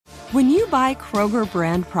When you buy Kroger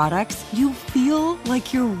brand products, you feel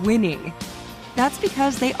like you're winning. That's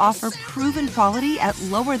because they offer proven quality at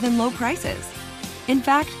lower than low prices. In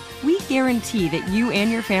fact, we guarantee that you and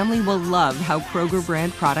your family will love how Kroger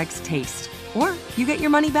brand products taste, or you get your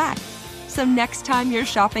money back. So next time you're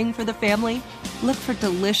shopping for the family, look for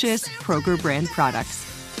delicious Kroger brand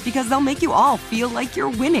products, because they'll make you all feel like you're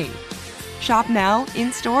winning. Shop now,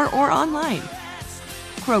 in-store, or online.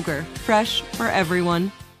 Kroger, fresh for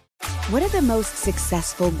everyone. What do the most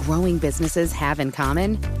successful growing businesses have in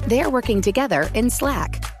common? They're working together in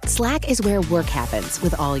Slack. Slack is where work happens,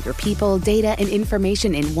 with all your people, data, and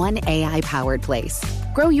information in one AI-powered place.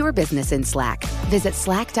 Grow your business in Slack. Visit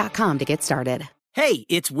slack.com to get started. Hey,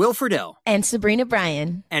 it's Will Friedle. And Sabrina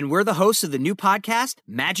Bryan. And we're the hosts of the new podcast,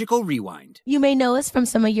 Magical Rewind. You may know us from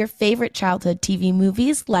some of your favorite childhood TV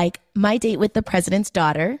movies like My Date with the President's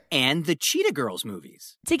Daughter and the Cheetah Girls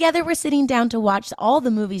movies. Together, we're sitting down to watch all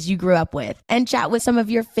the movies you grew up with and chat with some of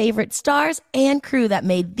your favorite stars and crew that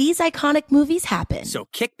made these iconic movies happen. So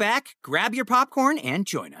kick back, grab your popcorn, and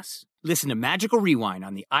join us. Listen to Magical Rewind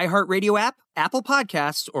on the iHeartRadio app, Apple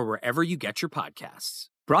Podcasts, or wherever you get your podcasts.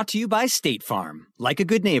 Brought to you by State Farm. Like a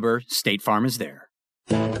good neighbor, State Farm is there.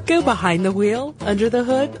 Go behind the wheel, under the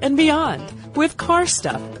hood, and beyond with Car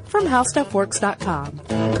Stuff from HowStuffWorks.com.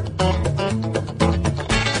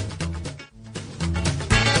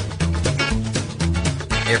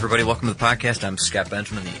 Hey everybody, welcome to the podcast. I'm Scott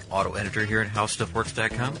Benjamin, the auto editor here at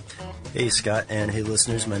HowStuffWorks.com. Hey Scott, and hey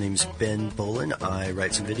listeners, my name's Ben Bolin. I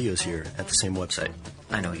write some videos here at the same website.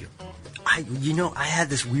 I know you. I had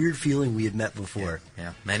this weird feeling we had met before.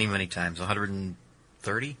 Yeah, many, many times.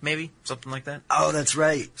 130, maybe? Something like that? Oh, that's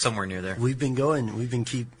right. Somewhere near there. We've been going. We've been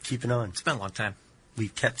keeping on. It's been a long time.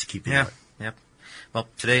 We've kept keeping on. Yep. Well,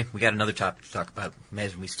 today we got another topic to talk about.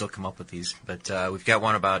 Imagine we still come up with these. But we've got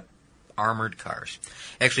one about armored cars.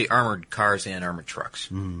 Actually, armored cars and armored trucks.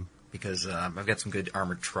 Mm. Because I've got some good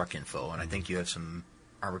armored truck info, and I think you have some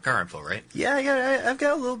armored car info, right? Yeah, I've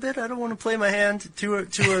got a little bit. I don't want to play my hand too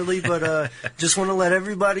early, but just want to let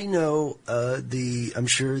everybody know I'm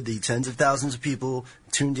sure the tens of thousands of people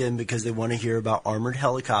tuned in because they want to hear about armored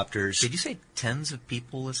helicopters. Did you say tens of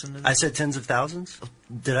people listen to this? I said tens of thousands?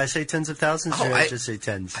 Did I say tens of thousands, or did I just say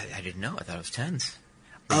tens? I didn't know. I thought it was tens.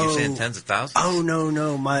 Are you saying tens of thousands? Oh,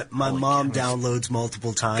 no. My mom downloads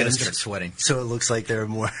multiple times. I'm going to start sweating. So it looks like there are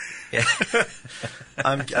more. Yeah.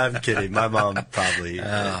 I'm kidding. My mom probably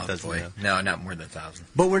doesn't know. No, not more than 1,000.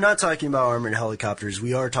 But we're not talking about armored helicopters.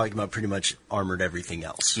 We are talking about pretty much armored everything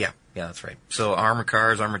else. Yeah, that's right. So armored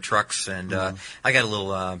cars, armored trucks, and I got a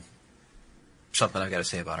little something I've got to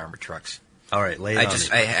say about armored trucks. All right, lay it on me.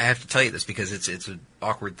 I have to tell you this because it's an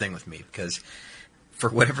awkward thing with me because for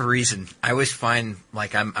whatever reason, I always find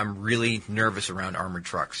like I'm really nervous around armored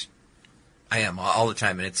trucks. I am all the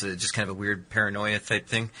time, and it's just kind of a weird paranoia type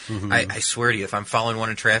thing. Mm-hmm. I swear to you, if I'm following one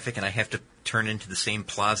in traffic and I have to turn into the same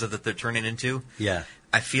plaza that they're turning into,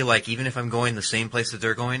 I feel like even if I'm going the same place that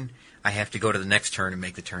they're going, I have to go to the next turn and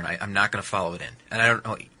make the turn. I'm not going to follow it in. And I don't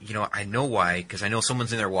know, I know why, because I know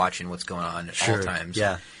someone's in there watching what's going on at all times.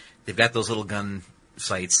 Yeah. They've got those little gun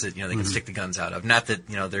sites that, they can stick the guns out of. Not that,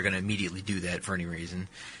 they're going to immediately do that for any reason.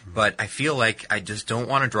 But I feel like I just don't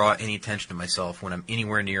want to draw any attention to myself when I'm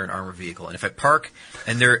anywhere near an armored vehicle. And if I park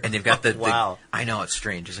and they've got the I know it's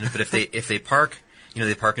strange, isn't it? But if they park,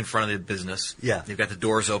 they park in front of the business. Yeah. They've got the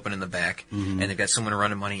doors open in the back, and they've got someone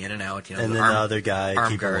running money in and out. And then the other guy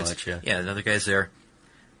armed keeping guards. Watch, the other guy's there.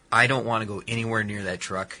 I don't want to go anywhere near that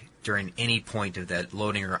truck during any point of that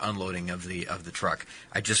loading or unloading of the truck.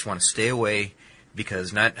 I just want to stay away.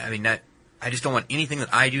 Because I just don't want anything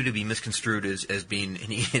that I do to be misconstrued as being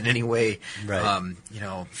in any way,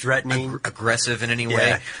 threatening, aggressive in any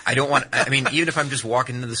way. I don't want. Even if I'm just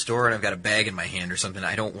walking into the store and I've got a bag in my hand or something,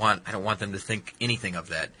 I don't want them to think anything of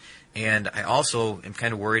that. And I also am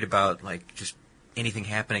kind of worried about just anything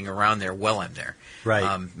happening around there while I'm there. Right.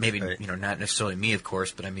 Not necessarily me, of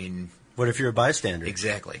course, but what if you're a bystander?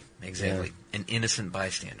 Exactly. Yeah. An innocent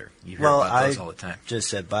bystander. You hear about those all the time. Just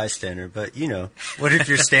said bystander, but what if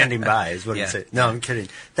you're standing by is what I'm saying. No, I'm kidding.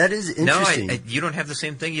 That is interesting. No, you don't have the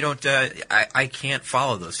same thing. You don't. I can't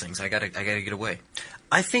follow those things. I gotta get away.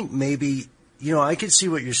 I think maybe I could see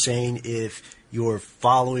what you're saying if you're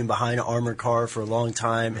following behind an armored car for a long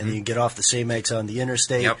time, and then you get off the same exit on the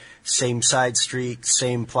interstate, same side street,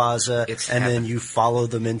 same plaza, then you follow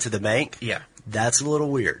them into the bank. Yeah, that's a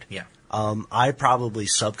little weird. Yeah. I probably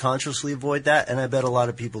subconsciously avoid that, and I bet a lot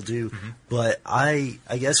of people do. Mm-hmm. But I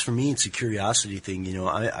guess for me, it's a curiosity thing.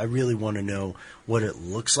 I really want to know what it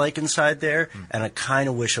looks like inside there, and I kind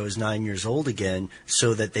of wish I was 9 years old again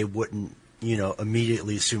so that they wouldn't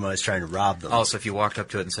immediately assume I was trying to rob them. Also, if you walked up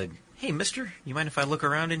to it and said, "Hey, mister, you mind if I look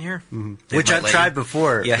around in here?" Mm-hmm. Which I've tried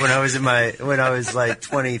before when I was like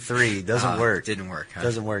 23. Doesn't work. Didn't work. Huh?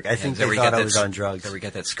 Doesn't work. I think they thought I was on drugs. There we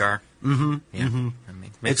got that scar. Mm-hmm. Yeah. Mm-hmm. I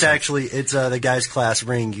mean, it's actually the guy's class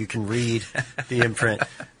ring. You can read the imprint.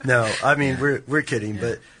 No, I mean we're kidding. Yeah.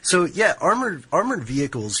 But so yeah, armored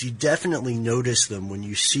vehicles. You definitely notice them when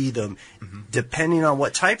you see them, depending on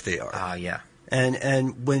what type they are. Yeah.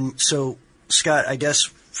 And when Scott, I guess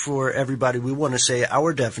for everybody, we want to say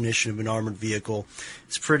our definition of an armored vehicle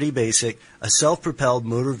is pretty basic: a self-propelled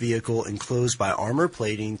motor vehicle enclosed by armor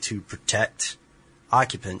plating to protect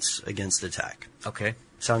occupants against attack. Okay.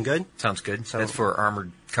 Sound good? Sounds good. That's for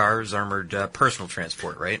armored cars, armored personal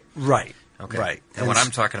transport, right? Right. Okay. Right. And when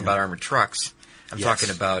I'm talking about armored trucks, I'm Yes.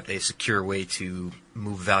 talking about a secure way to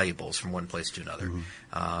move valuables from one place to another.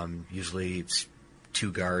 Usually it's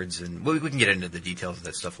 2 guards, and we can get into the details of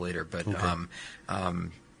that stuff later, but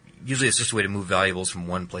usually it's just a way to move valuables from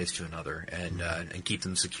one place to another and keep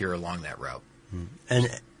them secure along that route.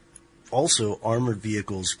 And also, armored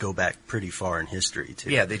vehicles go back pretty far in history, too.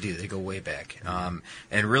 Yeah, they do. They go way back.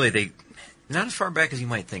 And really, not as far back as you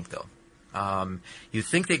might think, though. You'd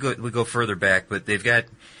think would go further back, but they've got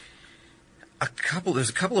there's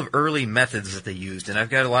a couple of early methods that they used, and I've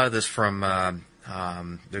got a lot of this from,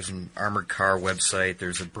 there's an armored car website,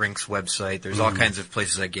 there's a Brinks website, there's all kinds of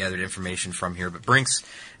places I gathered information from here, but Brinks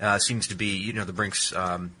seems to be, the Brinks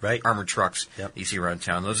armored trucks that you see around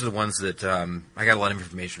town. Those are the ones that I got a lot of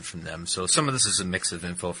information from them, so some of this is a mix of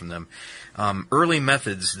info from them. Early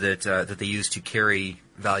methods that they used to carry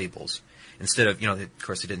valuables. Instead of, of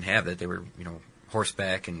course they didn't have that, they were,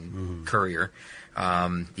 horseback and courier,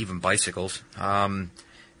 even bicycles.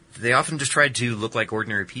 They often just tried to look like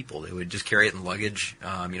ordinary people. They would just carry it in luggage.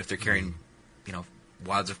 If they're carrying,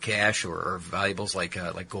 wads of cash or valuables like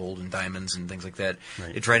gold and diamonds and things like that,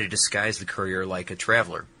 they try to disguise the courier like a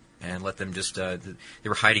traveler and let them just. They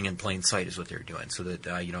were hiding in plain sight, is what they were doing, so that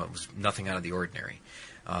it was nothing out of the ordinary.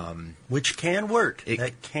 Which can work.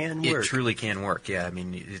 That can work. It truly can work. Yeah, I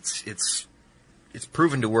mean it's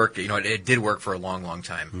proven to work. It did work for a long, long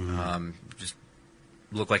time. Just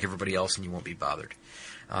look like everybody else, and you won't be bothered.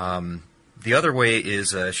 The other way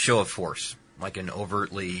is a show of force, like an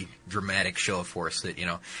overtly dramatic show of force that,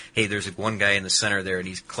 hey, there's one guy in the center there and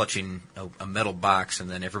he's clutching a metal box and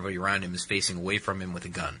then everybody around him is facing away from him with a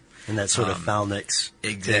gun. And that sort of phalanx.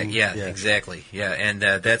 Exactly. Yeah, exactly. Yeah. And,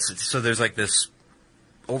 so there's like this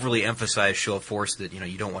overly emphasized show of force that,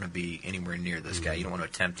 you don't want to be anywhere near this guy. You don't want to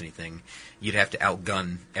attempt anything. You'd have to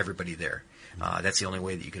outgun everybody there. That's the only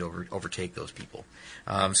way that you could overtake those people.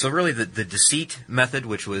 So really the deceit method,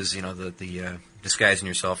 which was, the disguising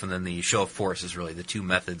yourself, and then the show of force is really the two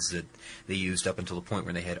methods that they used up until the point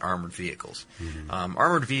where they had armored vehicles.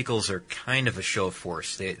 Armored vehicles are kind of a show of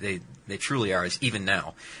force. They truly are, even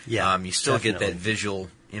now. Yeah, you still definitely get that visual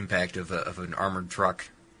impact of an armored truck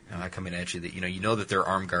coming at you. That you know that there are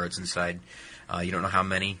armed guards inside. You don't know how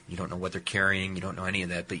many. You don't know what they're carrying. You don't know any of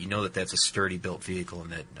that. But you know that that's a sturdy built vehicle,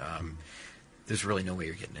 and that there's really no way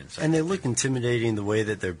you're getting inside. And they look intimidating the way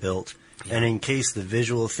that they're built. Yeah. And in case the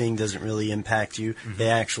visual thing doesn't really impact you, they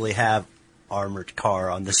actually have armored car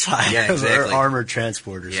on the side. Yeah, exactly. Or armored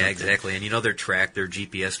transport or something. Yeah, exactly. And they're tracked, they're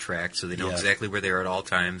GPS tracked, so they know exactly where they are at all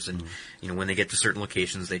times. And when they get to certain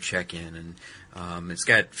locations, they check in. And it's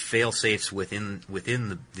got fail safes within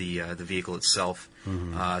the vehicle itself,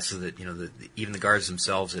 so that even the guards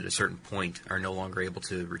themselves at a certain point are no longer able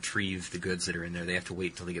to retrieve the goods that are in there. They have to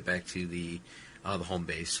wait until they get back to the home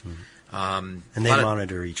base. And they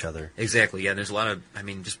monitor each other. Exactly. Yeah. There's a lot of,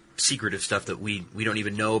 just secretive stuff that we don't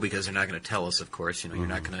even know because they're not going to tell us. Of course, you're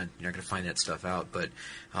not going to find that stuff out. But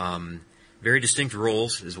very distinct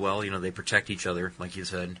roles as well. They protect each other, like you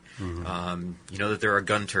said. That there are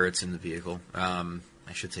gun turrets in the vehicle. I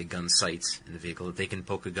should say gun sights in the vehicle that they can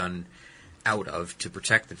poke a gun out of to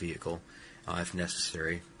protect the vehicle if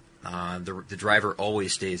necessary. The driver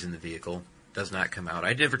always stays in the vehicle, does not come out.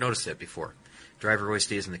 I never noticed that before. Driver always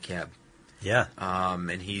stays in the cab. Yeah.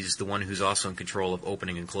 And he's the one who's also in control of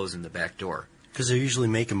opening and closing the back door. Because they're usually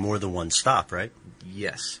making more than one stop, right?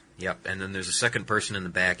 Yes. Yep. And then there's a second person in the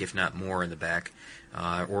back, if not more in the back,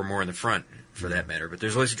 or more in the front, for that matter. But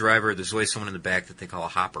there's always a driver. There's always someone in the back that they call a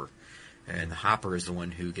hopper. And the hopper is the one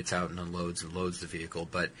who gets out and unloads and loads the vehicle.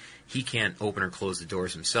 But he can't open or close the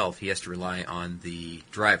doors himself. He has to rely on the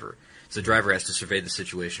driver. So the driver has to survey the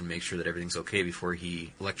situation, make sure that everything's okay before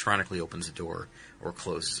he electronically opens the door or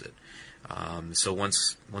closes it. So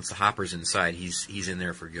once the hopper's inside, he's in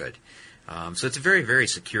there for good. So it's a very, very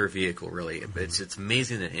secure vehicle, really. It's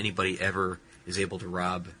amazing that anybody ever is able to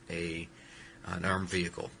rob an armed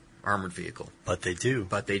vehicle. armored vehicle. But they do.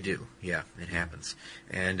 Yeah, it happens.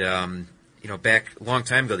 And, back a long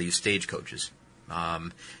time ago, they used stagecoaches.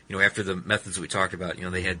 After the methods that we talked about,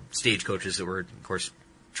 they had stagecoaches that were, of course,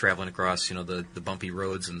 traveling across, the bumpy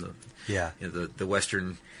roads and the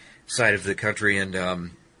western side of the country.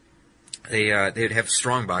 And they'd have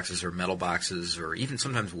strong boxes or metal boxes or even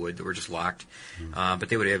sometimes wood that were just locked. But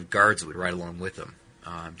they would have guards that would ride along with them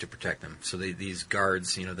to protect them. So these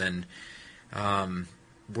guards, then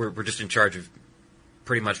were just in charge of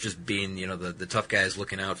pretty much just being, the tough guys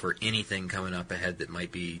looking out for anything coming up ahead that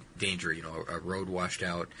might be danger, a road washed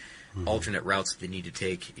out, alternate routes that they need to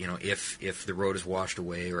take, if the road is washed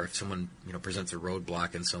away or if someone, presents a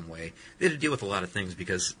roadblock in some way. They had to deal with a lot of things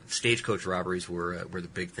because stagecoach robberies were the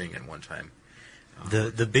big thing at one time.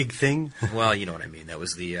 The big thing? Well, you know what I mean. That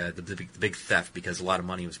was the big theft because a lot of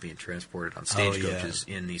money was being transported on stagecoaches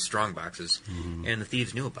in these strong boxes, and the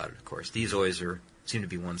thieves knew about it, of course. Thieves always seem to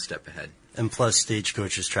be one step ahead. And plus,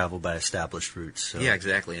 stagecoaches travel by established routes. So. Yeah,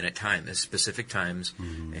 exactly, and at specific times,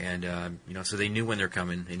 and so they knew when they're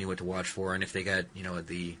coming. They knew what to watch for, and if they got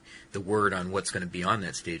the word on what's going to be on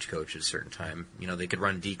that stagecoach at a certain time, they could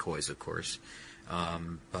run decoys, of course,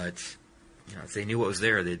 but if they knew what was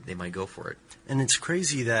there, they might go for it. And it's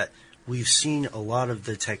crazy that we've seen a lot of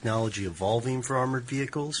the technology evolving for armored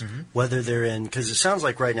vehicles, whether they're in, because it sounds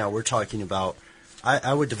like right now we're talking about.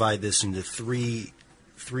 I would divide this into three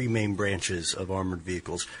main branches of armored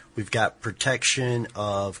vehicles. We've got protection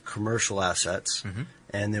of commercial assets,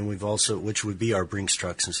 and then we've also, which would be our Brinks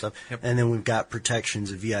trucks and stuff, and then we've got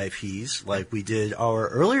protections of VIPs, like we did our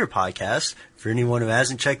earlier podcast, for anyone who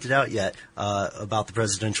hasn't checked it out yet, about the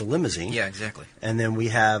presidential limousine. Yeah, exactly. And then we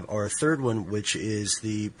have our third one, which is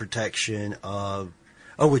the protection of,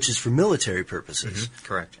 which is for military purposes.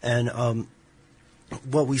 Correct. And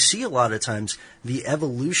what we see a lot of times, the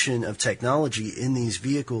evolution of technology in these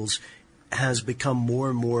vehicles has become more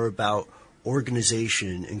and more about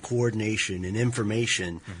organization and coordination and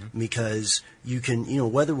information, because you can,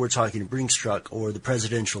 whether we're talking a Brinks truck or the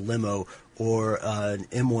presidential limo or an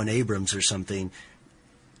M1 Abrams or something,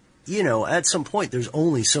 at some point there's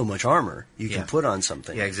only so much armor you can put on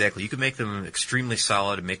something. Yeah, exactly. You can make them extremely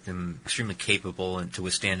solid and make them extremely capable and to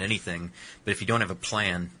withstand anything, but if you don't have a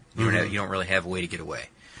plan, you don't really have a way to get away.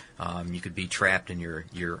 You could be trapped in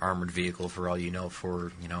your armored vehicle for all you know,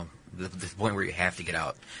 for the point where you have to get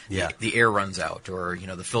out. Yeah. The air runs out, or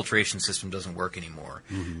the filtration system doesn't work anymore.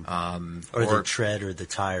 Or the tread or the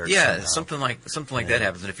tire. Yeah, something like that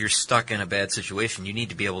happens. And if you're stuck in a bad situation, you need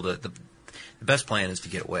to be able to. The best plan is to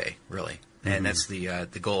get away, really, and that's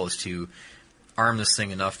the goal is to arm this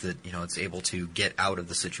thing enough that it's able to get out of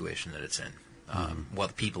the situation that it's in. While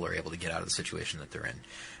the people are able to get out of the situation that they're in.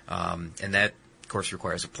 And that, of course,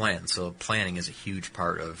 requires a plan. So planning is a huge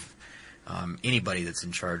part of anybody that's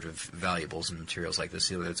in charge of valuables and materials like this,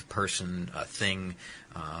 whether it's a person, a thing,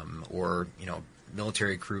 or,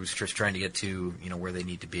 military crews just trying to get to, where they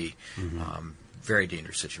need to be. Very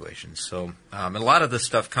dangerous situations. So and a lot of this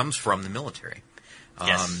stuff comes from the military.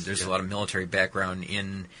 There's a lot of military background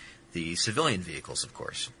in the civilian vehicles, of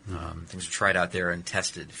course. Things are tried out there and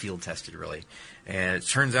tested, field tested, really. And it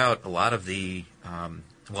turns out a lot of the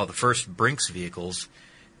first Brinks vehicles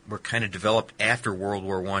were kind of developed after World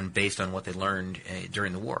War I based on what they learned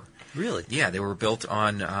during the war. Really? Yeah, they were built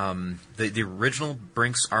on the original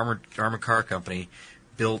Brinks armored car company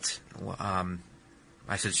built.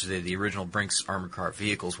 I should say the original Brinks armored car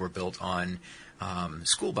vehicles were built on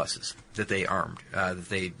school buses that they armed. That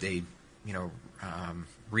they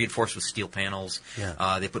reinforced with steel panels.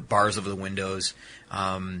 Yeah. They put bars over the windows.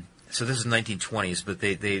 So this is the 1920s, but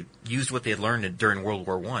they used what they had learned during World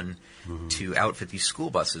War I to outfit these school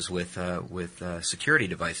buses with security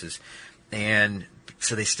devices. And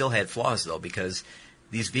so they still had flaws, though, because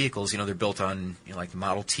these vehicles, they're built on like the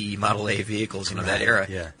Model T, Model A vehicles, that era.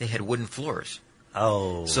 Yeah. They had wooden floors.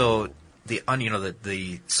 Oh. So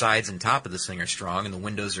the sides and top of this thing are strong, and the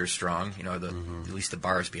windows are strong. At least the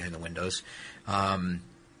bars behind the windows.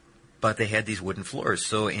 But they had these wooden floors.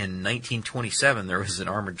 So in 1927, there was an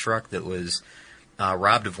armored truck that was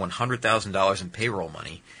robbed of $100,000 in payroll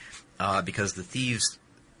money because the thieves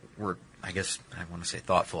were, I guess, I want to say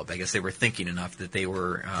thoughtful, but I guess they were thinking enough that they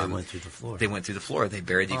were... they went through the floor. They went through the floor. They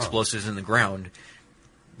buried the explosives in the ground,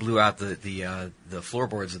 blew out the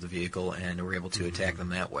floorboards of the vehicle, and were able to attack them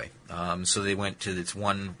that way. So they went to its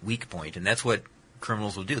one weak point, and that's what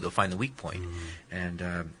criminals will do. They'll find the weak point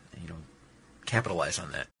and capitalize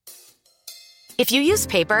on that. If you use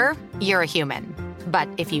paper, you're a human. But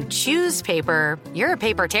if you choose paper, you're a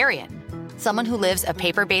papertarian. Someone who lives a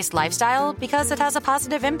paper-based lifestyle because it has a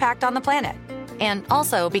positive impact on the planet. And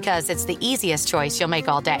also because it's the easiest choice you'll make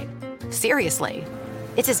all day. Seriously.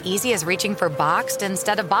 It's as easy as reaching for boxed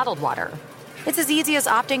instead of bottled water. It's as easy as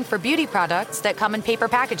opting for beauty products that come in paper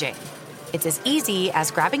packaging. It's as easy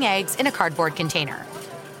as grabbing eggs in a cardboard container.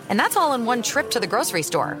 And that's all in one trip to the grocery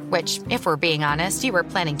store, which, if we're being honest, you were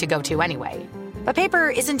planning to go to anyway. But paper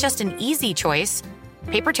isn't just an easy choice.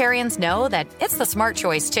 Papertarians know that it's the smart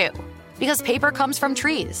choice, too. Because paper comes from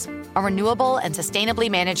trees, a renewable and sustainably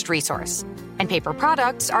managed resource. And paper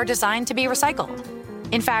products are designed to be recycled.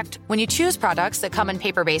 In fact, when you choose products that come in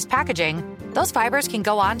paper-based packaging, those fibers can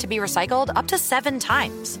go on to be recycled up to 7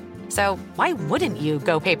 times. So why wouldn't you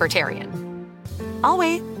go papertarian? I'll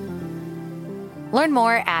wait. Learn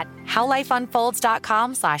more at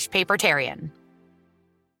howlifeunfolds.com/papertarian.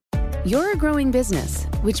 You're a growing business,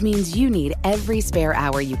 which means you need every spare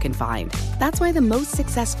hour you can find. That's why the most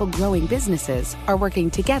successful growing businesses are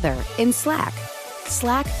working together in Slack.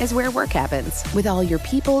 Slack is where work happens, with all your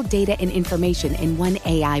people, data, and information in one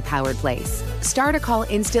AI-powered place. Start a call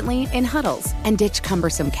instantly in huddles and ditch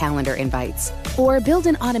cumbersome calendar invites. Or build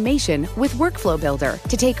an automation with Workflow Builder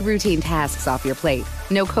to take routine tasks off your plate.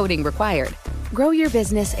 No coding required. Grow your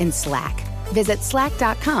business in Slack. Visit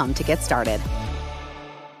slack.com to get started.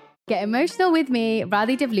 Get emotional with me,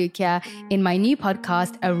 Radhi Devlukia, in my new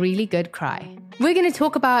podcast, A Really Good Cry. We're going to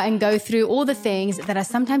talk about and go through all the things that are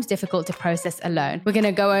sometimes difficult to process alone. We're going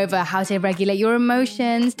to go over how to regulate your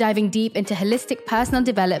emotions, diving deep into holistic personal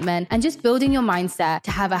development, and just building your mindset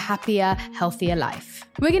to have a happier, healthier life.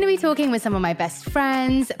 We're going to be talking with some of my best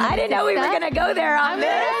friends. I didn't know we were going to go there on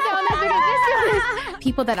this.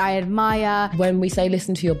 People that I admire. When we say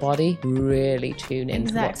listen to your body, really tune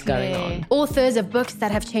into what's going on. Authors of books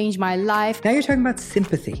that have changed my life. Now you're talking about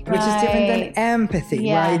sympathy, which is different than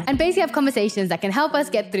empathy, right? And basically have conversations that can help us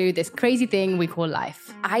get through this crazy thing we call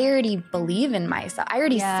life. I already believe in myself. I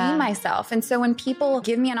already see myself. And so when people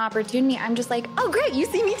give me an opportunity, I'm just like, oh, great, you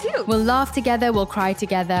see me too. We'll laugh together, we'll cry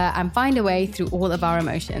together, and find a way through all of our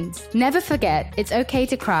emotions. Never forget, it's okay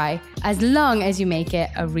to cry as long as you make it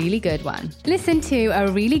a really good one. Listen to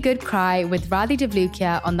A Really Good Cry with Radhi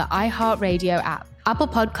Devlukia on the iHeartRadio app, Apple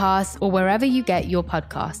Podcasts, or wherever you get your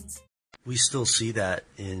podcasts. We still see that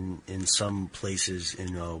in some places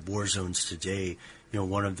in war zones today. You know,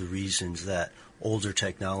 one of the reasons that older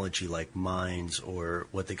technology like mines or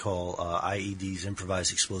what they call IEDs,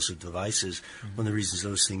 improvised explosive devices, one of the reasons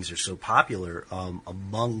those things are so popular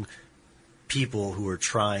among people who are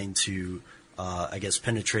trying to,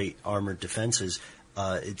 penetrate armored defenses,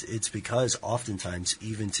 it's because oftentimes,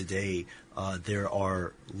 even today, there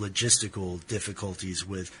are logistical difficulties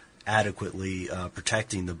with adequately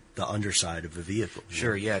protecting the underside of the vehicle.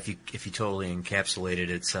 Sure, yeah. If you totally encapsulate it,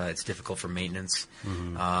 it's difficult for maintenance,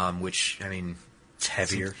 which, I mean, it's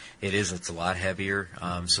heavier. It is. It's a lot heavier.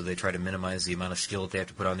 So they try to minimize the amount of steel that they have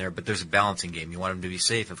to put on there. But there's a balancing game. You want them to be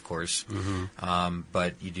safe, of course,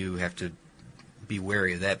 but you do have to be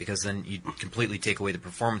wary of that, because then you completely take away the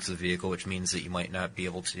performance of the vehicle, which means that you might not be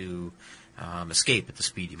able to escape at the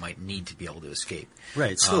speed you might need to be able to escape.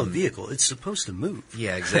 Right, it's still a vehicle. It's supposed to move.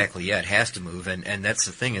 Yeah, exactly. Yeah, it has to move. And that's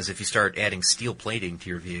the thing, is if you start adding steel plating to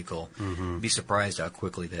your vehicle, you'd be surprised how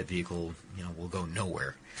quickly that vehicle, will go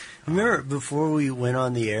nowhere. Remember before we went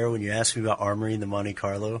on the air when you asked me about armoring the Monte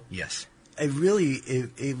Carlo? Yes. It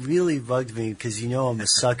really bugged me because I'm a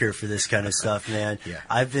sucker for this kind of stuff, man. Yeah.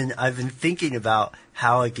 I've been thinking about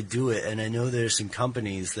how I could do it, and I know there's some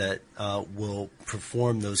companies that will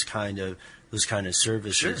perform those kind of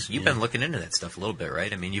services. Sure. You've been looking into that stuff a little bit,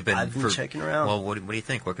 right? I mean, I've been checking around. Well, what do you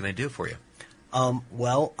think? What can they do for you?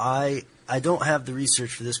 Well, I don't have the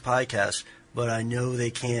research for this podcast, but I know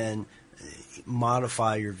they can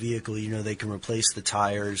modify your vehicle. They can replace the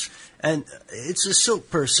tires, and it's a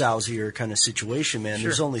silk purse sowsier kind of situation, man. Sure.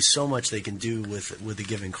 There's only so much they can do with a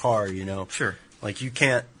given car, Sure. Like you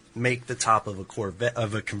can't make the top of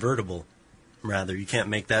a convertible, rather. You can't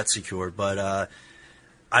make that secure. But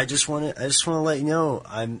I just want to let you know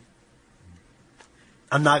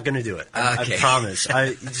I'm not going to do it. Okay. I promise.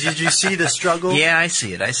 Did you see the struggle? Yeah, I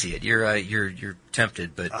see it. You're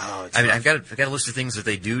tempted, but I've got a list of things that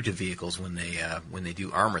they do to vehicles when they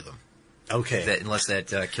do armor them. Okay. Unless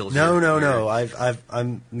that kills. No.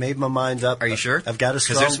 I've made my mind up. Are you sure? I've got a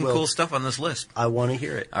strong will. Because there's some cool stuff on this list. I want to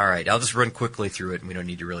hear it. All right, I'll just run quickly through it, and we don't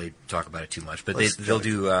need to really talk about it too much. But they'll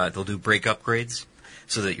do brake upgrades,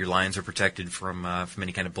 so that your lines are protected from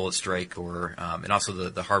any kind of bullet strike, or and also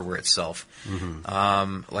the hardware itself.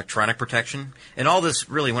 Electronic protection, and all this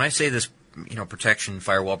really. When I say this, protection,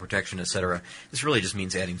 firewall protection, etc., this really just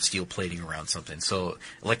means adding steel plating around something. So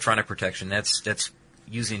electronic protection, that's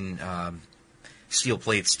using steel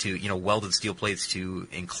plates welded steel plates to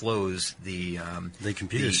enclose the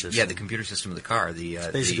computer system. Yeah, the computer system of the car. It's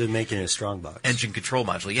basically making a strong box. Engine control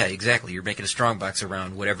module. Yeah, exactly. You're making a strong box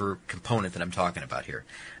around whatever component that I'm talking about here,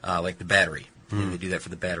 like the battery. They do that for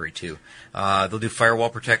the battery too. They'll do firewall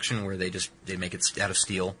protection where they make it out of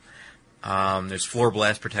steel. There's floor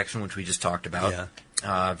blast protection, which we just talked about.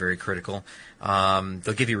 Yeah. Very critical.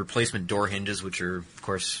 They'll give you replacement door hinges, which are, of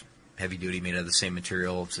course, heavy duty, made out of the same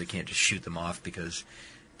material, so they can't just shoot them off because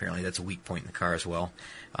apparently that's a weak point in the car as well.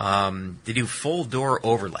 They do full door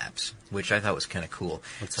overlaps, which I thought was kind of cool.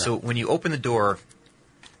 What's that? So when you open the door,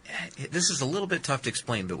 this is a little bit tough to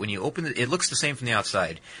explain, but when you open it looks the same from the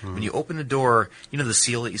outside. When you open the door, the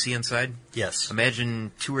seal that you see inside? Yes.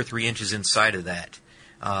 Imagine 2 or 3 inches inside of that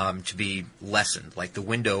to be lessened. Like the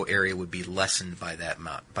window area would be lessened by that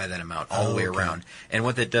amount all the way around. And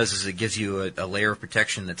what that does is it gives you a layer of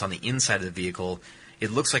protection that's on the inside of the vehicle.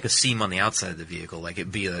 It looks like a seam on the outside of the vehicle, like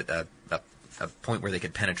it'd be a point where they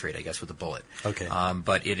could penetrate, I guess, with a bullet. Okay.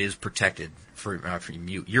 But it is protected from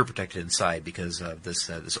you. You're protected inside because of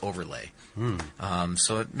this overlay.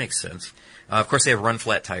 So it makes sense. Of course, they have run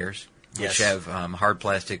flat tires, which have hard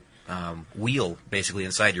plastic wheel basically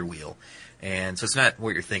inside your wheel, and so it's not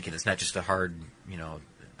what you're thinking. It's not just a hard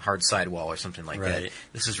sidewall or something like that.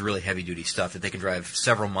 This is really heavy duty stuff that they can drive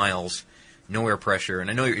several miles. No air pressure, and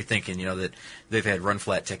I know what you're thinking. That they've had run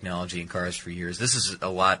flat technology in cars for years. This is a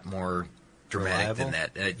lot more dramatic than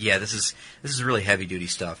that. This is really heavy duty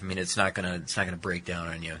stuff. I mean, it's not gonna break down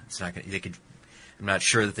on you. It's not gonna. I'm not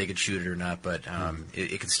sure that they could shoot it or not, but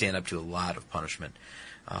it could stand up to a lot of punishment.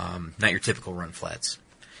 Not your typical run flats.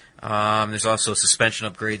 There's also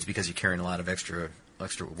suspension upgrades because you're carrying a lot of extra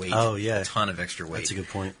weight. Oh yeah, a ton of extra weight. That's a good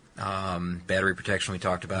point. Battery protection we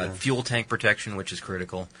talked about. Yeah. Fuel tank protection, which is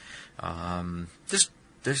critical.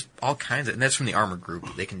 There's all kinds of, and that's from the Armor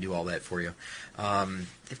Group. They can do all that for you.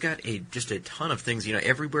 They've got just a ton of things.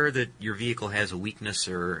 Everywhere that your vehicle has a weakness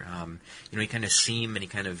or any kind of seam, any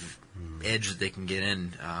kind of edge that they can get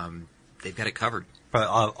in, they've got it covered. But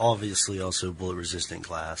obviously, also bullet-resistant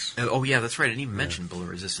glass. Oh yeah, that's right. I didn't even mention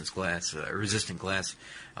bullet-resistant glass. Resistant glass.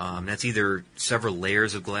 That's either several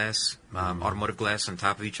layers of glass, automotive glass on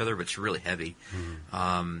top of each other, but it's really heavy.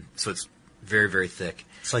 So it's very, very thick.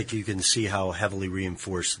 It's like you can see how heavily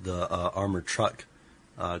reinforced the armored truck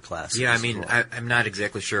glass is. Yeah, I mean, I'm not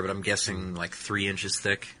exactly sure, but I'm guessing like 3 inches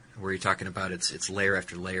thick, where you're talking about it's layer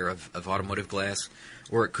after layer of automotive glass,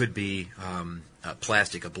 or it could be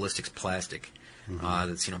plastic, a ballistics plastic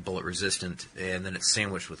that's bullet resistant, and then it's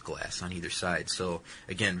sandwiched with glass on either side. So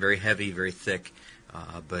again, very heavy, very thick,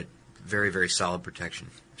 but very, very solid protection.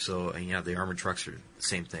 So the armored trucks are the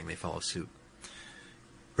same thing; they follow suit.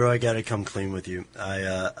 Bro, I got to come clean with you.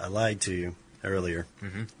 I lied to you earlier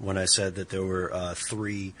when I said that there were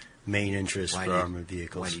 3 main interests for armored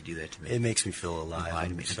vehicles. Why do you do that to me? It makes me feel alive.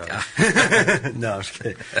 I'm sorry. No, I'm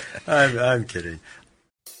kidding. I'm kidding.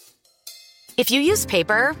 If you use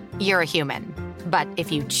paper, you're a human. But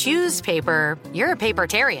if you choose paper, you're a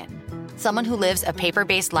papertarian. Someone who lives a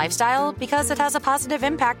paper-based lifestyle because it has a positive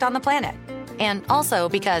impact on the planet. And also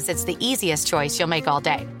because it's the easiest choice you'll make all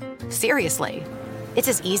day. Seriously. It's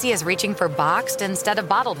as easy as reaching for boxed instead of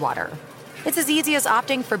bottled water. It's as easy as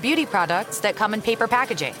opting for beauty products that come in paper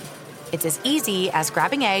packaging. It's as easy as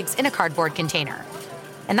grabbing eggs in a cardboard container.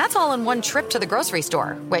 And that's all in one trip to the grocery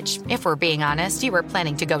store, which, if we're being honest, you were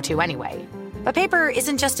planning to go to anyway. But paper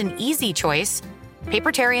isn't just an easy choice.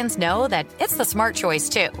 Papertarians know that it's the smart choice,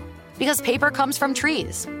 too. Because paper comes from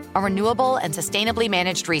trees, a renewable and sustainably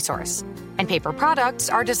managed resource. And paper products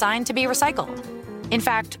are designed to be recycled. In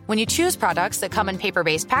fact, when you choose products that come in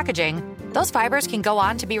paper-based packaging, those fibers can go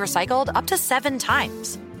on to be recycled up to 7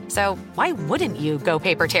 times. So why wouldn't you go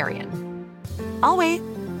papertarian? I'll wait.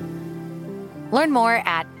 Learn more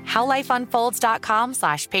at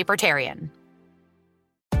howlifeunfolds.com/papertarian.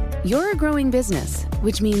 You're a growing business,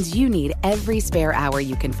 which means you need every spare hour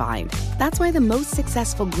you can find. That's why the most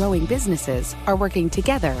successful growing businesses are working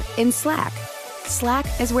together in Slack. Slack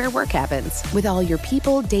is where work happens, with all your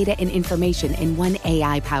people, data, and information in one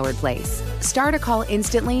AI-powered place. Start a call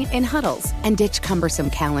instantly in huddles and ditch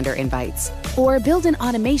cumbersome calendar invites. Or build an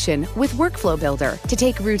automation with Workflow Builder to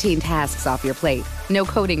take routine tasks off your plate. No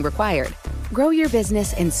coding required. Grow your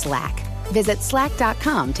business in Slack. Visit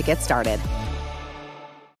slack.com to get started.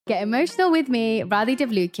 Get emotional with me, Radhi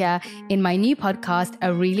Devlukia, in my new podcast,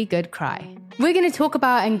 A Really Good Cry. We're going to talk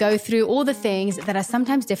about and go through all the things that are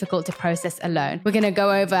sometimes difficult to process alone. We're going to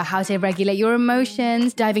go over how to regulate your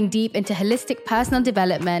emotions, diving deep into holistic personal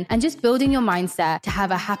development, and just building your mindset to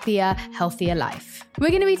have a happier, healthier life. We're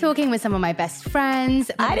going to be talking with some of my best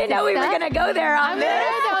friends. I didn't know we were going to go there on this.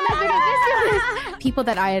 People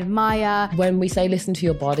that I admire. When we say listen to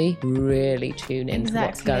your body, really tune into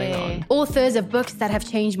what's going on. Authors of books that have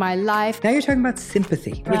changed my life. Now you're talking about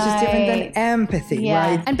sympathy, which is different than empathy,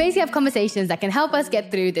 right? And basically have conversations that can help us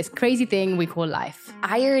get through this crazy thing we call life.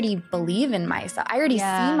 I already believe in myself. I already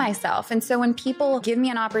see myself. And so when people give me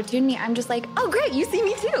an opportunity, I'm just like, oh, great, you see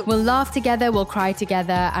me too. We'll laugh together, we'll cry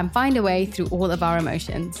together, and find a way through all of our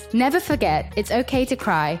emotions. Never forget, it's okay to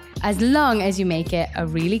cry as long as you make it a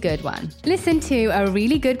really good one. Listen to A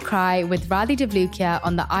Really Good Cry with Radhi Devlukia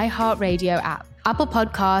on the iHeartRadio app, Apple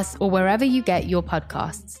Podcasts, or wherever you get your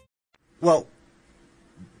podcasts. Well,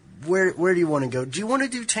 where do you want to go? Do you want to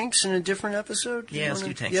do tanks in a different episode? Let's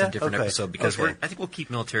do tanks in a different episode because I think we'll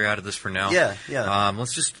keep military out of this for now. Yeah.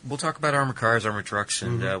 We'll talk about armored cars, armored trucks,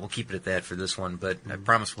 and we'll keep it at that for this one. But I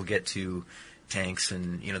promise we'll get to tanks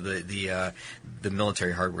and the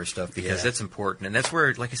military hardware stuff because that's important, and that's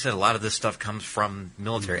where, like I said, a lot of this stuff comes from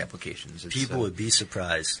military applications. People would be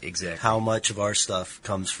surprised exactly how much of our stuff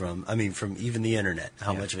comes from from even the internet,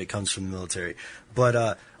 how much of it comes from the military.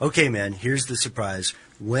 But okay, man, here's the surprise.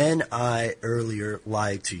 When I earlier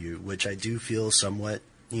lied to you, which I do feel somewhat,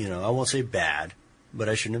 I won't say bad, but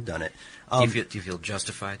I shouldn't have done it. Do you feel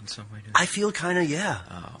justified in some way? I feel kind of,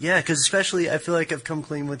 Yeah, because especially I feel like I've come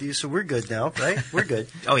clean with you, so we're good now, right? We're good.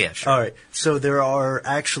 Oh, yeah, sure. All right. So there are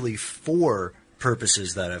actually 4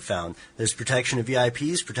 purposes that I've found. There's protection of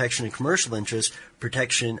VIPs, protection of commercial interests,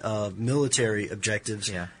 protection of military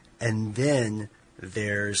objectives, and then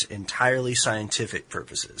there's entirely scientific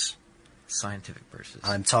purposes. Scientific purposes.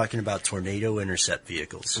 I'm talking about tornado intercept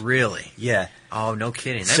vehicles. Really? Yeah. Oh, no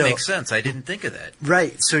kidding. That makes sense. I didn't think of that.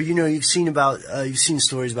 Right. So you've seen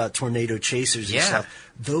stories about tornado chasers and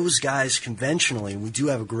stuff. Those guys conventionally, and we do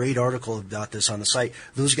have a great article about this on the site.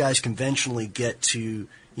 Those guys conventionally get to,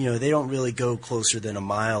 they don't really go closer than a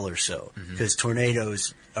mile or so because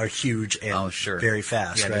tornadoes are huge and very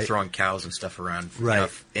fast. Yeah, right? they're throwing cows and stuff around. Right.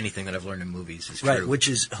 Anything that I've learned in movies is true. Right, which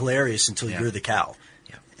is hilarious until you're the cow.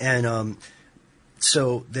 And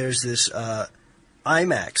so there's this IMAX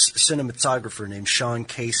cinematographer named Sean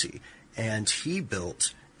Casey, and he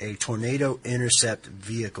built a tornado intercept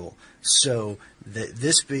vehicle. So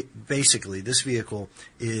this vehicle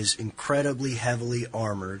is incredibly heavily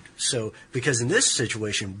armored. So because in this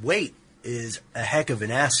situation, weight is a heck of an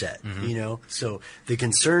asset, So the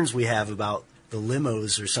concerns we have about the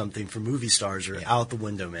limos or something for movie stars are out the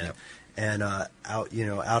window, man. Yep. And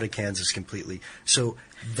out of Kansas completely. So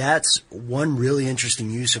that's one really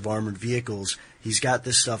interesting use of armored vehicles. He's got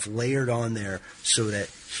this stuff layered on there so that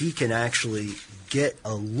he can actually get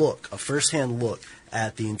a first-hand look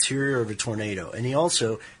at the interior of a tornado. And he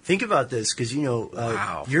also, think about this, because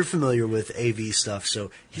you're familiar with AV stuff,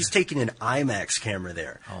 so he's taking an IMAX camera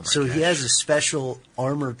there. Oh so gosh. He has a special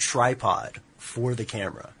armored tripod for the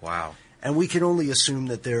camera. Wow. And we can only assume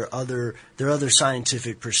that there are other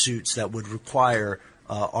scientific pursuits that would require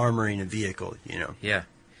armoring a vehicle. Yeah,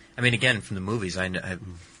 I mean, again, from the movies, I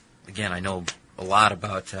know a lot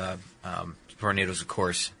about tornadoes. Of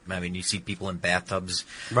course, I mean, you see people in bathtubs,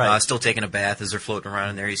 still taking a bath as they're floating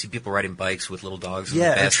around in there. You see people riding bikes with little dogs.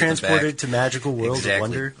 And transported to magical worlds of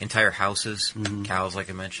wonder. Entire houses, cows,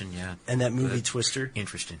 like I mentioned. Yeah, and that movie Twister.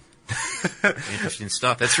 Interesting. Interesting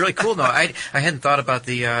stuff. That's really cool. No, I hadn't thought about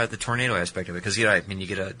the tornado aspect of it because you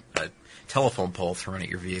get a telephone pole thrown at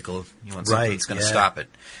your vehicle. You want something that's going to stop it.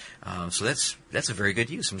 So that's a very good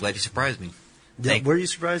use. I'm glad you surprised me. Yeah, were you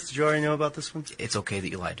surprised? Did you already know about this one? It's okay that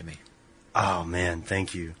you lied to me. Oh man,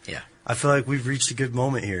 thank you. Yeah, I feel like we've reached a good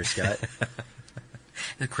moment here, Scott.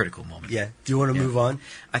 A critical moment. Yeah. Do you want to move on?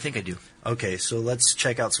 I think I do. Okay, so let's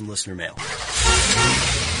check out some listener mail.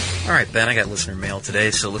 All right, Ben, I got listener mail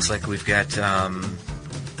today, so it looks like we've got a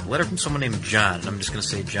letter from someone named John. And I'm just going to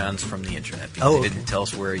say John's from the internet because he didn't tell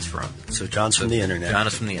us where he's from. So John's from the internet. John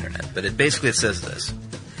is from the internet. But it says this.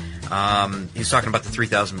 He's talking about the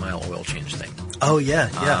 3,000-mile oil change thing. Oh, yeah.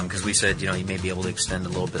 Because we said, you may be able to extend a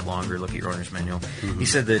little bit longer, look at your owner's manual. Mm-hmm. He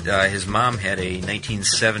said that his mom had a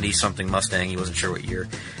 1970-something Mustang. He wasn't sure what year.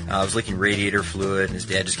 It was leaking radiator fluid, and his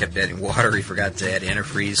dad just kept adding water. He forgot to add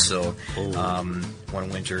antifreeze, so one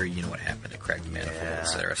winter, you know what happened. It cracked the manifold,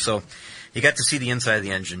 etc. So he got to see the inside of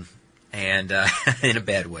the engine, and in a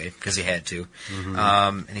bad way, because he had to. Mm-hmm.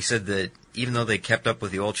 And he said that even though they kept up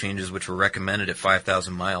with the oil changes, which were recommended at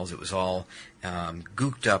 5,000 miles, it was all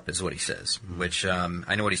gooked up, is what he says. Which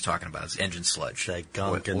I know what he's talking about. It's engine sludge, like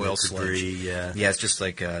gunk and oil debris. sludge. Yeah, it's just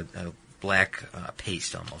like a black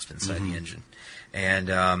paste almost inside the engine.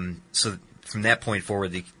 And so from that point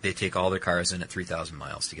forward, they take all their cars in at 3,000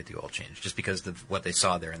 miles to get the oil change, just because of what they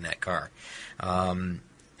saw there in that car.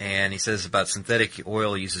 And he says about synthetic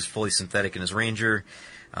oil, he uses fully synthetic in his Ranger.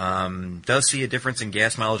 Does see a difference in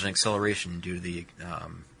gas mileage and acceleration due to the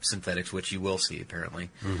synthetics, which you will see apparently.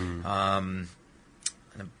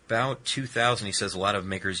 About 2000, he says a lot of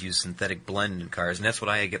makers use synthetic blend in cars, and that's what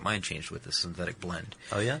I get mine changed with, is synthetic blend.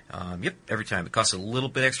 Oh yeah? Yep, every time. It costs a little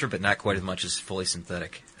bit extra, but not quite as much as fully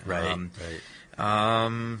synthetic. Right.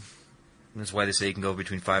 That's why they say you can go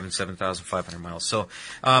between 5,000 and 7,500 miles. So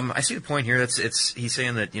I see the point here. He's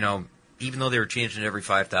saying that, even though they were changing it every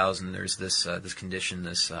 5,000, there's this condition,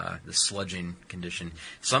 this sludging condition.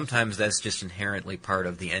 Sometimes that's just inherently part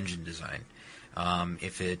of the engine design.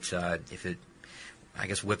 If it I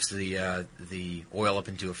guess whips the oil up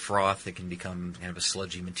into a froth, it can become kind of a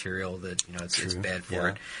sludgy material that it's bad for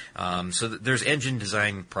it. So there's engine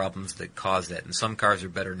design problems that cause that, and some cars are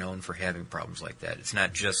better known for having problems like that. It's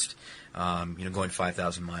not just going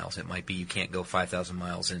 5,000 miles. It might be you can't go 5,000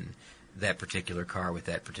 miles in that particular car with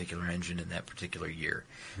that particular engine in that particular year.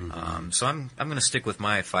 So I'm going to stick with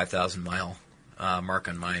my 5,000 mile mark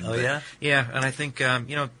on mine. Oh, yeah? Yeah, and I think,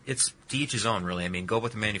 it's to each his own, really. I mean, go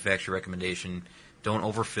with the manufacturer recommendation. Don't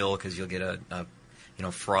overfill, because you'll get a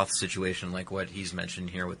froth situation like what he's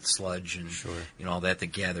mentioned here with the sludge and all that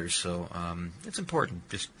gathers. So it's important.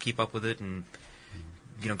 Just keep up with it and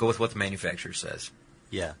go with what the manufacturer says.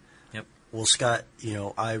 Yeah. Yep. Well, Scott,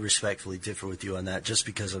 I respectfully differ with you on that, just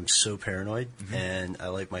because I'm so paranoid and I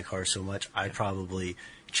like my car so much. I probably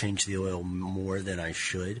change the oil more than I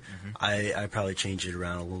should. I probably change it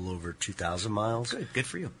around a little over 2,000 miles. Good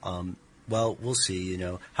for you. Well, we'll see.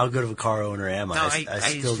 How good of a car owner am I? No, I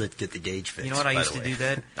still did get the gauge fixed. You know what? I used to do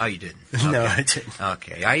that. Oh, you didn't? Okay. No, I didn't.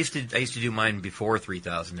 Okay, I used to do mine before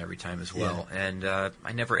 3,000 every time as well, and I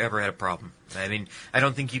never ever had a problem. I mean, I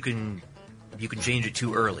don't think you can change it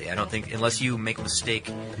too early. I don't think, unless you make a mistake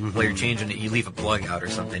while you're changing it, you leave a plug out or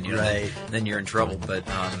something. Then you're in trouble. But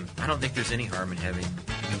I don't think there's any harm in having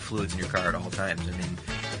new fluids in your car at all times. I mean,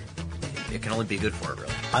 it can only be good for it,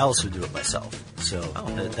 really. I also do it myself, so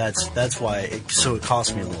that's why. It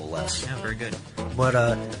costs me a little less. Yeah, very good. But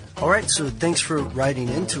all right, so thanks for writing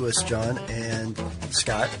into us, John and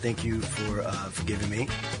Scott. Thank you for forgiving me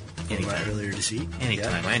for my earlier deceit.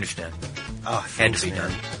 Anytime, I understand. Oh, thanks, had to be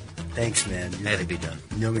done. Thanks, man. Had to be done.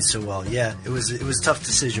 You know me so well. Yeah, it was a tough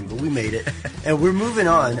decision, but we made it. And we're moving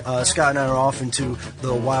on. Scott and I are off into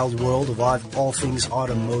the wild world of all things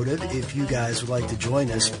automotive. If you guys would like to join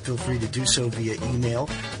us, feel free to do so via email.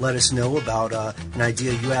 Let us know about an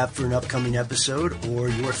idea you have for an upcoming episode or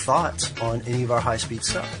your thoughts on any of our high-speed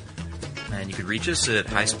stuff. And you can reach us at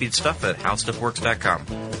highspeedstuff@howstuffworks.com.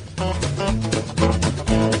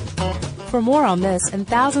 For more on this and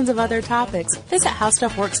thousands of other topics, visit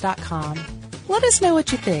howstuffworks.com. Let us know what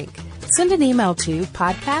you think. Send an email to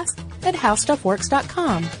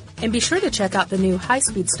podcast@howstuffworks.com. And be sure to check out the new High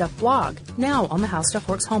Speed Stuff blog, now on the How Stuff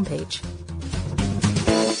Works homepage.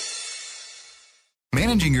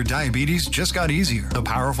 Managing your diabetes just got easier. The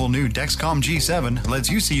powerful new Dexcom G7 lets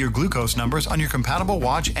you see your glucose numbers on your compatible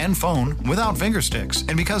watch and phone without finger sticks.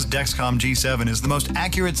 And because Dexcom G7 is the most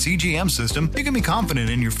accurate CGM system, you can be confident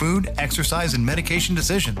in your food, exercise, and medication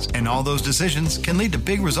decisions. And all those decisions can lead to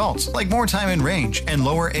big results, like more time in range and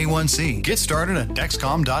lower A1C. Get started at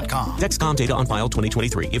Dexcom.com. Dexcom data on file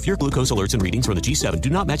 2023. If your glucose alerts and readings from the G7 do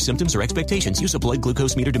not match symptoms or expectations, use a blood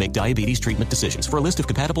glucose meter to make diabetes treatment decisions. For a list of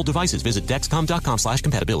compatible devices, visit Dexcom.com/compatibility.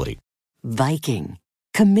 Viking,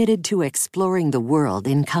 committed to exploring the world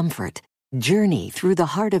in comfort. Journey through the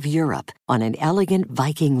heart of Europe on an elegant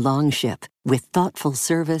Viking longship with thoughtful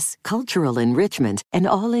service, cultural enrichment, and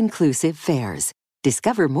all-inclusive fares.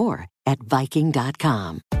 Discover more at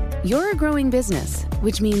Viking.com. You're a growing business,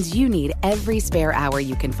 which means you need every spare hour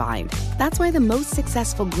you can find. That's why the most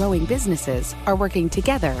successful growing businesses are working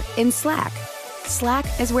together in Slack. Slack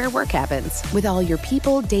is where work happens, with all your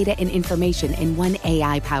people, data, and information in one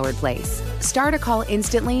AI-powered place. Start a call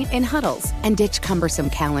instantly in huddles and ditch cumbersome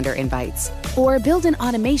calendar invites. Or build an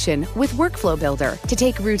automation with Workflow Builder to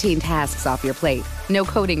take routine tasks off your plate. No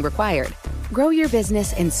coding required. Grow your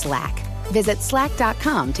business in Slack. Visit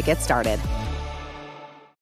slack.com to get started.